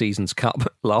last season's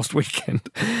cup last weekend.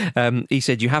 He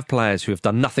said, "You have players who have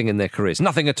done nothing in their careers,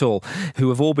 nothing at all, who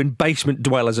have all been basement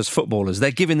dwellers as footballers.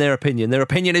 They're giving their opinion. Their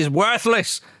opinion is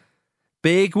worthless."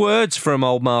 Big words from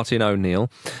old Martin O'Neill.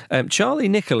 Charlie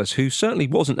Nicholas, who certainly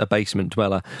wasn't a basement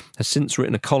dweller, has since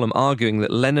written a column arguing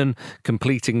that Lennon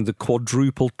completing the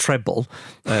quadruple treble,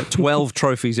 12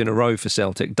 trophies in a row for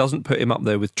Celtic, doesn't put him up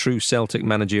there with true Celtic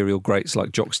managerial greats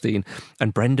like Jock Stein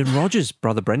and Brendan Rodgers.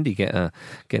 Brother Brendy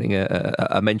getting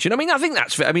a mention. I mean, I think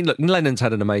that's fair. I mean, look, Lennon's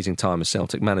had an amazing time as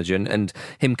Celtic manager, and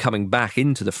him coming back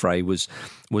into the fray was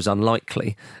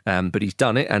unlikely, but he's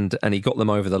done it, and he got them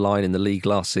over the line in the league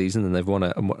last season, and they've won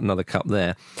another cup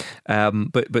there.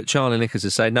 But Charlie Nicholas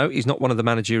has said no, he's not one of the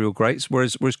managerial greats.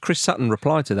 Whereas Chris Sutton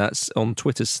replied to that on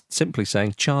Twitter simply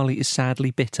saying Charlie is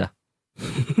sadly bitter.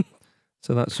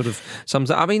 So that sort of sums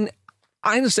up. I mean,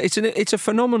 I understand it's a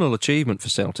phenomenal achievement for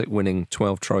Celtic, winning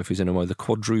 12 trophies in a row, the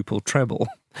quadruple treble.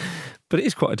 But it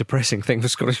is quite a depressing thing for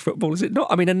Scottish football, is it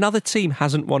not? I mean, another team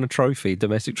hasn't won a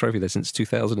domestic trophy there since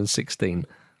 2016.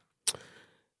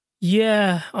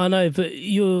 Yeah, I know, but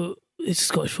it's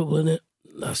Scottish football, isn't it?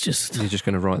 You're just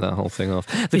going to write that whole thing off.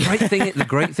 The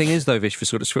great thing is, though, Vish, for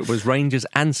Scottish football is Rangers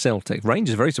and Celtic.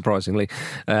 Rangers, very surprisingly,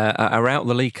 are out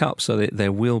the League Cup, so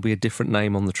there will be a different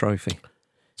name on the trophy.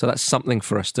 So that's something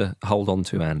for us to hold on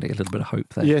to, Andy. A little bit of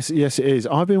hope there. Yes, it is.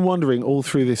 I've been wondering all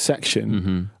through this section.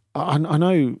 Mm-hmm. I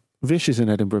know Vish is an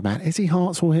Edinburgh man. Is he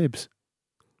Hearts or Hibs?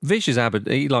 Vish is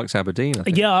He likes Aberdeen, I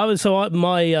think. Yeah, I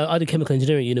did chemical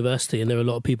engineering at university, and there were a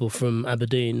lot of people from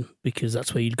Aberdeen because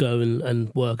that's where you'd go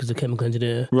and work as a chemical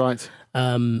engineer. Right.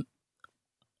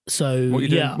 So what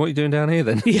are you doing down here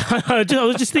then? Yeah, I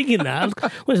was just thinking that. I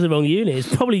went to the wrong uni.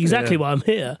 It's probably exactly why I'm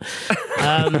here.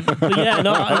 But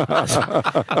yeah,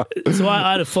 so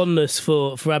I had a fondness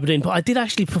for Aberdeen, but I did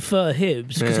actually prefer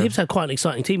Hibs because Hibs had quite an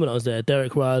exciting team when I was there.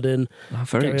 Derek Riordan,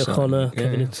 Gary O'Connor,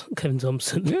 Kevin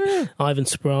Thompson, Ivan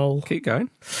Sproul. Keep going.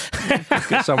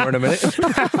 Get somewhere in a minute.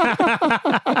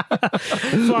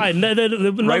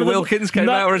 Fine. Ray Wilkins came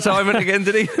out of retirement again,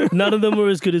 did he? None of them were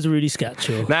as good as Rudy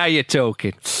Scatchell. Now you're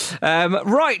talking.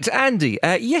 Right, Andy.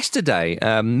 Yesterday,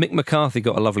 Mick McCarthy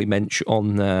got a lovely mensch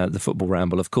on the Football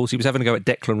Ramble. Of course, he was having a go at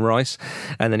Declan Rice,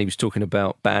 and then he was talking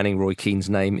about banning Roy Keane's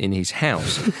name in his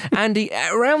house. Andy,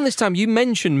 around this time, you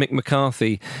mentioned Mick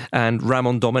McCarthy and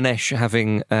Ramon Domenech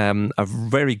having a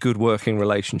very good working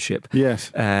relationship.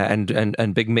 Yes. And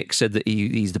Big Mick said that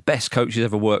he's the best coach he's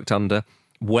ever worked under.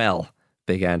 Well,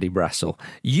 Big Andy Brassel,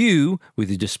 you, with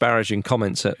your disparaging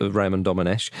comments at Raymond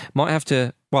Domenech, might have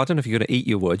to, well, I don't know if you're going to eat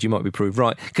your words, you might be proved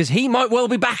right, because he might well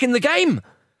be back in the game.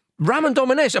 Raymond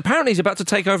Domenech, apparently he's about to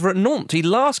take over at Nantes. He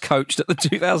last coached at the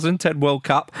 2010 World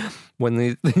Cup when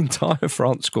the entire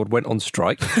France squad went on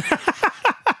strike.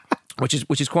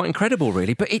 Which is quite incredible,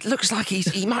 really. But it looks like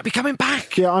he might be coming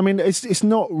back. Yeah, I mean, it's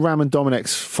not Ramon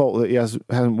Domenech's fault that he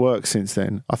hasn't worked since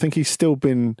then. I think he's still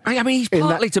been. I mean, he's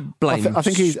partly to blame. I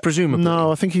think he's presumably.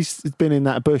 No, I think he's been in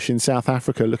that bush in South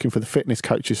Africa looking for the fitness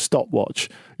coach's stopwatch.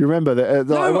 You remember that?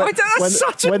 That's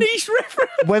such a niche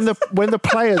reference. When the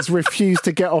players refused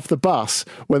to get off the bus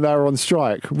when they were on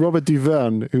strike, Robert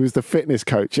Duverne, who was the fitness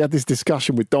coach, he had this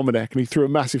discussion with Domenech, and he threw a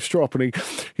massive strop, and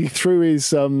he threw his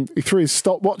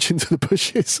stopwatch into the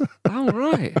bushes. Oh,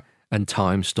 right. And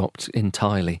time stopped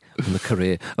entirely on the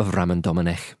career of Ramon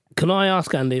Domenech. Can I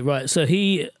ask Andy, right, so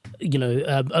he,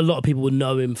 a lot of people would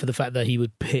know him for the fact that he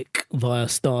would pick via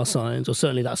star signs, or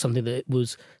certainly that's something that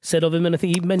was said of him, and I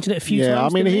think he mentioned it a few times. Yeah, I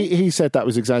mean, he said that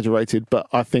was exaggerated, but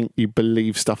I think you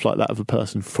believe stuff like that of a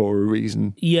person for a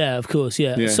reason. Yeah, of course,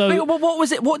 yeah. So, what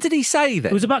was it? What did he say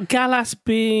then? It was about Gallas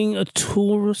being a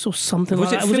Taurus or something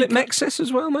like that. Was it Philip Mexes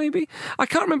as well, maybe? I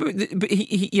can't remember, but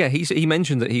he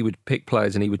mentioned that he would pick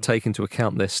players and he would take into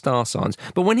account their star signs,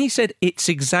 but when he said it's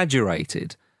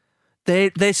exaggerated,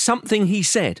 there's something he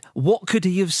said. What could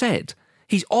he have said?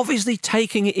 He's obviously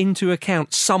taking it into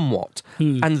account somewhat,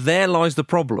 and there lies the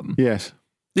problem. Yes.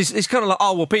 It's kind of like,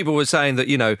 oh, well, people were saying that,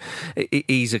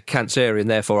 he's a Cancerian,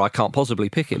 therefore I can't possibly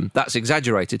pick him. That's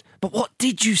exaggerated. But what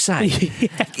did you say?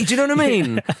 Yeah. Do you know what I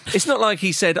mean? It's not like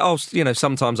he said,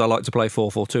 sometimes I like to play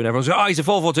 4-4-2, and everyone's like, he's a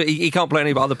 4-4-2, he can't play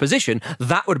any other position.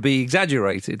 That would be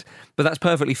exaggerated. But that's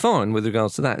perfectly fine with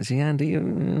regards to that. See, Andy,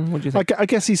 what do you think? I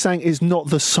guess he's saying it's not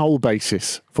the sole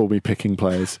basis for me picking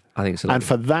players. I think so. And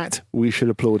for that, we should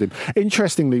applaud him.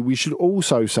 Interestingly, we should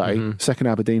also say, second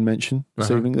Aberdeen mention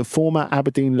this evening, the former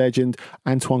Aberdeen legend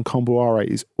Antoine Comboiré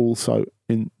is also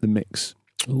in the mix.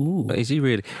 Ooh. Is he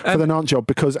really? For the Nantes job,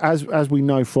 because as we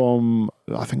know from,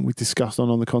 I think we discussed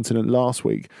on the Continent last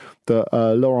week, that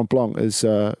Laurent Blanc has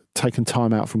taken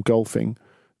time out from golfing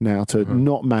now to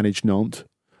not manage Nantes,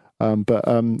 but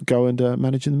go and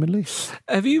manage in the Middle East.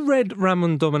 Have you read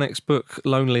Ramon Domenech's book,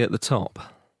 Lonely at the Top?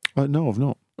 No, I've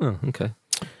not. Oh, okay.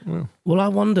 Well, I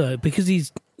wonder, because he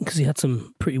had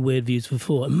some pretty weird views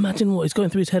before. Imagine what is going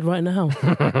through his head right now.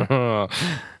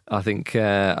 I think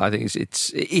it's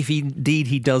if indeed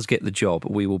he does get the job,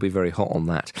 we will be very hot on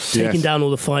that. Taking down all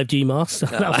the 5G masts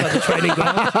outside the training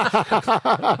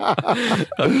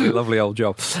ground. Lovely old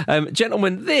job,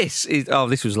 gentlemen. This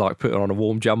was like putting on a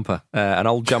warm jumper, an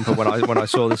old jumper when I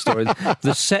saw this story.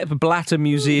 The Sepp Blatter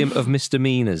Museum of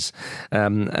Misdemeanors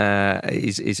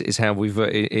is how we've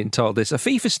entitled this. A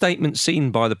FIFA statement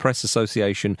seen by the Press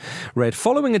Association read: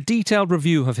 following a detailed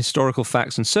review of historical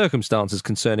facts and circumstances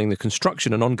concerning the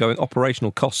construction and ongoing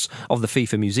operational costs of the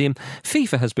FIFA Museum,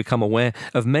 FIFA has become aware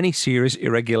of many serious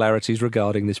irregularities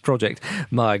regarding this project.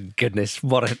 My goodness,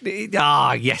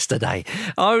 yesterday.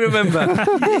 I remember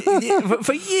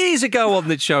for years ago on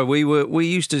the show, we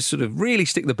used to sort of really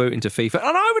stick the boot into FIFA.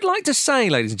 And I would like to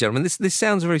say, ladies and gentlemen, this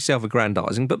sounds very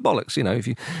self-aggrandising, but bollocks, if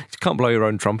you can't blow your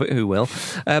own trumpet, who will?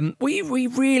 We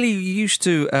really used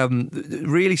to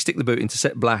really stick the boot into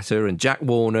Sepp Blatter and Jack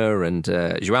Warner and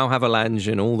João Havelange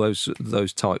and all those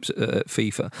types at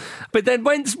FIFA. But then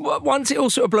once it all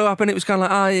sort of blew up and it was kind of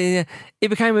like, it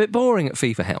became a bit boring at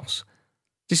FIFA House.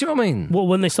 Do you see what I mean? Well,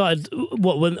 when they started,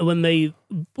 when they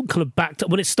kind of backed up,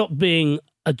 when it stopped being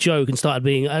a joke and started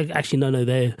being, actually, no,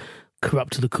 they're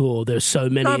corrupt to the core. There's so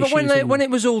many issues. No, but when it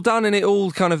was all done and it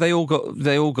all kind of, they all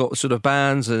got sort of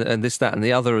bans and this, that and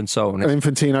the other and so on. And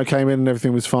Infantino came in and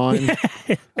everything was fine.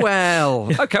 Well,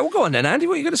 okay, well go on then, Andy.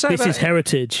 What are you going to say this about is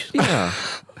heritage. Yeah.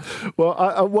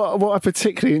 Well, what I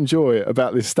particularly enjoy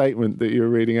about this statement that you were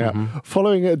reading out,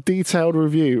 following a detailed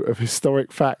review of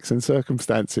historic facts and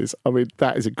circumstances, I mean,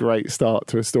 that is a great start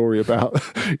to a story about,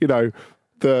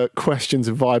 the questions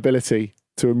of viability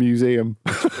to a museum.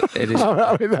 It is.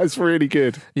 I mean, that's really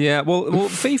good. Yeah, well,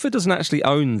 FIFA doesn't actually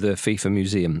own the FIFA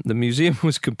Museum. The museum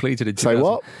was completed in... Say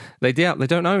what? They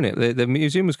don't own it. The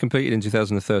museum was completed in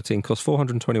 2013, cost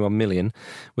 $421 million,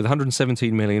 with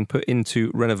 $117 million put into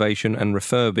renovation and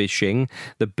refurbishing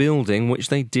the building, which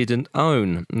they didn't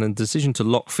own. And the decision to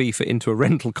lock FIFA into a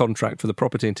rental contract for the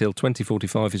property until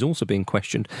 2045 is also being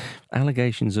questioned.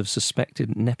 Allegations of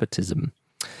suspected nepotism.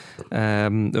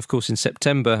 Of course, in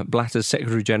September, Blatter's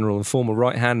Secretary-General and former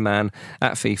right-hand man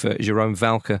at FIFA, Jerome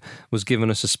Valcke, was given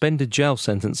a suspended jail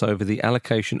sentence over the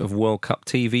allocation of World Cup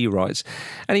TV rights.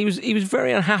 And he was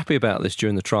very unhappy about this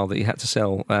during the trial, that he had to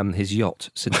sell his yacht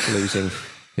since losing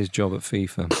his job at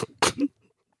FIFA.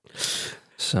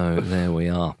 So there we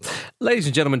are. Ladies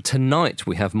and gentlemen, tonight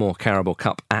we have more Carabao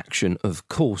Cup action, of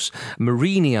course.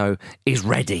 Mourinho is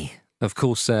ready. Of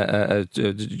course,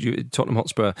 Tottenham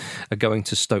Hotspur are going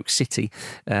to Stoke City.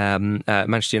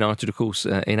 Manchester United, of course,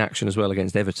 in action as well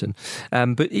against Everton.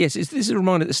 But yes, this is a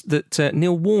reminder that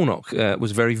Neil Warnock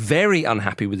was very, very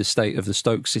unhappy with the state of the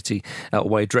Stoke City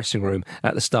away dressing room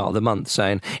at the start of the month,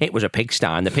 saying it was a pigsty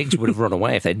and the pigs would have run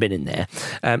away if they'd been in there.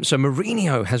 So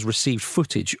Mourinho has received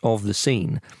footage of the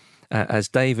scene. As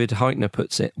David Heitner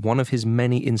puts it, one of his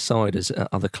many insiders at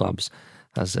other clubs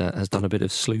has done a bit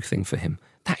of sleuthing for him.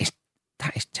 That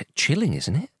is chilling,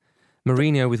 isn't it?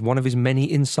 Mourinho with one of his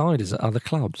many insiders at other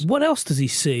clubs. What else does he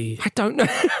see? I don't know.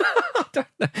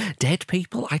 Dead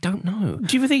people? I don't know.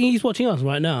 Do you think he's watching us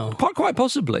right now? Quite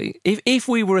possibly. If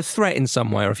we were a threat in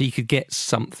some way, or if he could get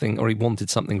something, or he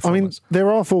wanted something from us.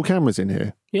 There are 4 cameras in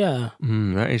here. Yeah.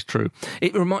 That is true.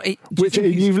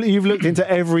 You've looked into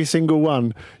every single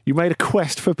one. You made a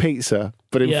quest for pizza,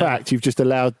 but in fact, you've just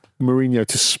allowed Mourinho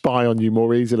to spy on you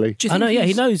more easily. I know, yeah.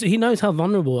 He knows how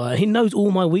vulnerable I am. He knows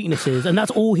all my weaknesses, and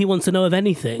that's all he wants to know of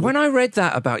anything. When I read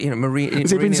that about, Mourinho...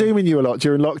 Has he been zooming you a lot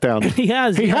during lockdown? He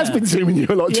has. He has been zooming you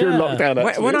a lot during lockdown,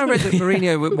 actually. When I read that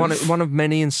Mourinho, one of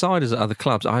many insiders at other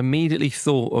clubs, I immediately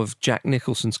thought of Jack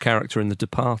Nicholson's character in The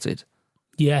Departed.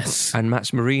 Yes. And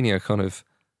Max Mourinho kind of...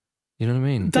 You know what I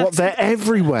mean? They're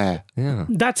everywhere. Yeah.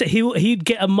 That's it. He'd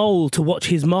get a mole to watch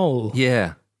his mole.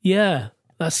 Yeah. Yeah,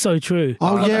 that's so true.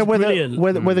 Oh, yeah, where brilliant.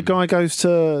 the guy goes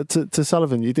to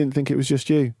Sullivan, you didn't think it was just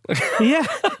you Yeah.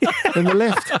 in the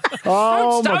lift.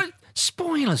 Oh, my... Don't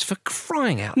spoilers for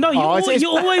crying out. No, Oh, you're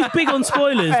always big on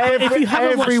spoilers. But if you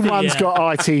haven't watched it Everyone's yet, got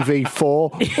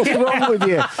ITV4. What's wrong with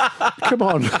you? Come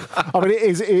on. I mean, it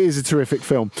is a terrific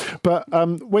film. But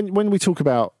when we talk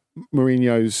about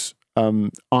Mourinho's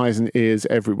eyes and ears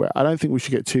everywhere, I don't think we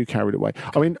should get too carried away.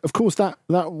 I mean, of course, that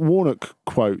Warnock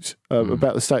quote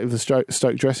about the state of the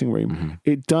Stoke dressing room,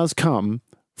 it does come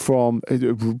from a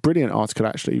brilliant article,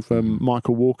 actually, from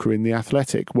Michael Walker in The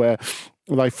Athletic, where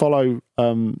they follow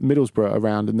Middlesbrough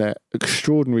around in their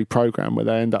extraordinary programme where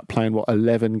they end up playing,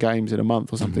 11 games in a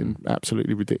month or something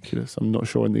absolutely ridiculous. I'm not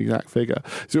sure on the exact figure.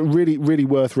 So really, really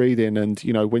worth reading. And,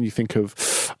 you know, when you think of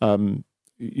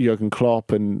Jurgen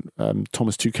Klopp and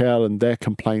Thomas Tuchel and their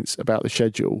complaints about the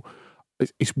schedule,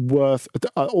 it's worth,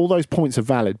 all those points are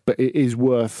valid, but it is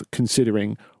worth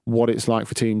considering what it's like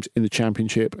for teams in the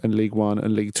Championship and League One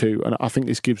and League Two. And I think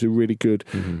this gives a really good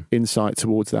insight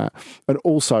towards that. And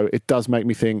also, it does make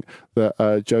me think that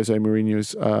Jose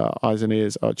Mourinho's eyes and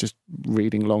ears are just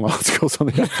reading long articles on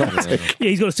the Athletic. Yeah,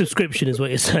 he's got a subscription, is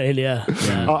what you're saying, yeah.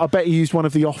 I bet he used one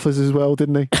of the offers as well,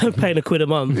 didn't he? Paying £1 a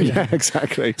month. Yeah,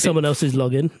 exactly. Someone else's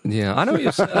login. Yeah, I know what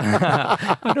you're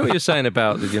I know what you're saying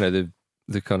about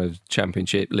the kind of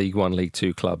Championship, League One, League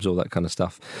Two clubs, all that kind of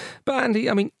stuff. But Andy,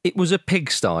 I mean, it was a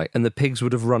pigsty, and the pigs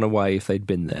would have run away if they'd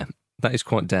been there. That is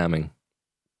quite damning.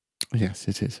 Yes,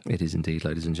 it is. It is indeed,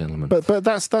 ladies and gentlemen. But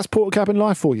that's Porter Cabin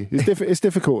life for you. It's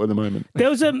difficult at the moment. There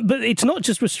was but it's not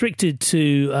just restricted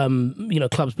to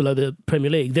clubs below the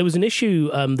Premier League. There was an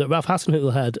issue that Ralph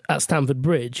Hasenhüttl had at Stamford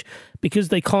Bridge because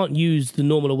they can't use the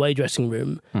normal away dressing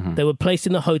room. They were placed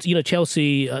in the hotel.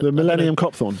 Chelsea, the Millennium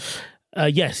Copthorne.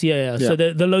 Yes, yeah. So there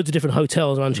are loads of different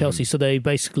hotels around Chelsea. So they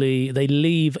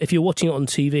leave. If you're watching it on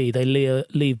TV, they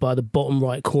leave by the bottom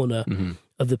right corner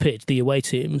of the pitch, the away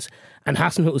teams. And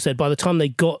Hasenhüttl said by the time they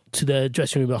got to their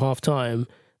dressing room at half time,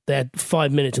 they had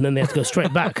 5 minutes and then they had to go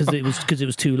straight back because it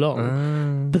was too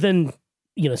long. But then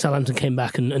Southampton came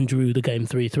back and drew the game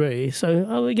 3-3. So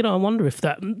I wonder if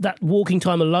that walking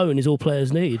time alone is all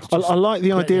players need. I like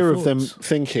the idea of them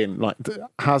thinking like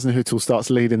Hasenhüttl starts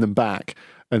leading them back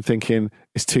and thinking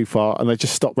it's too far, and they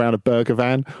just stop round a burger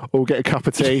van or get a cup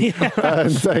of tea.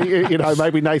 And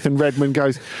maybe Nathan Redmond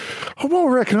goes, I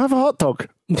reckon I have a hot dog.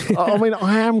 I mean,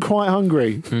 I am quite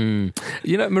hungry.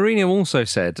 Mourinho also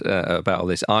said about all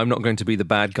this, I'm not going to be the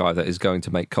bad guy that is going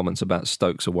to make comments about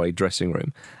Stoke's away dressing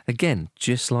room. Again,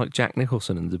 just like Jack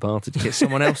Nicholson and departed, get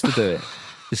someone else to do it.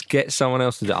 Just get someone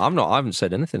else to do it. I haven't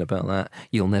said anything about that.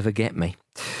 You'll never get me.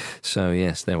 So,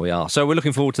 yes, there we are. So we're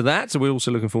looking forward to that. So we're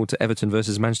also looking forward to Everton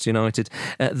versus Manchester United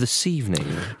this evening.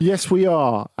 Yes, we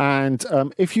are. And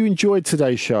if you enjoyed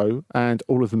today's show and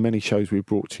all of the many shows we've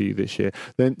brought to you this year,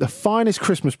 then the finest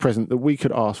Christmas present that we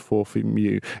could ask for from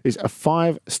you is a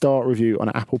 5-star review on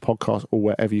Apple Podcasts or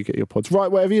wherever you get your pods. Right,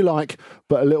 whatever you like,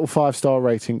 but a little 5-star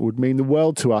rating would mean the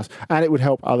world to us, and it would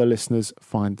help other listeners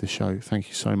find the show. Thank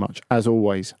you so much. As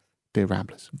always, Dear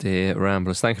Ramblers. Dear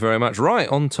Ramblers, thank you very much. Right,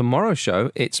 on tomorrow's show,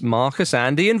 it's Marcus,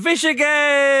 Andy and Vish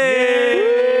again!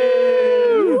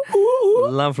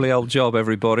 Lovely old job,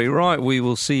 everybody. Right, we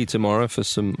will see you tomorrow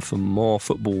for more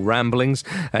football ramblings.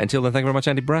 Until then, thank you very much,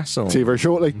 Andy Brassel. See you very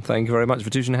shortly. Thank you very much,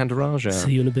 Vithushan Handaraja.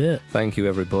 See you in a bit. Thank you,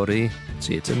 everybody.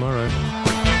 See you tomorrow.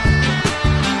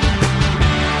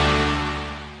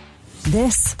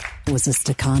 This was a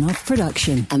Stakhanov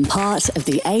production and part of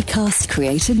the Acast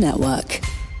Creative Network.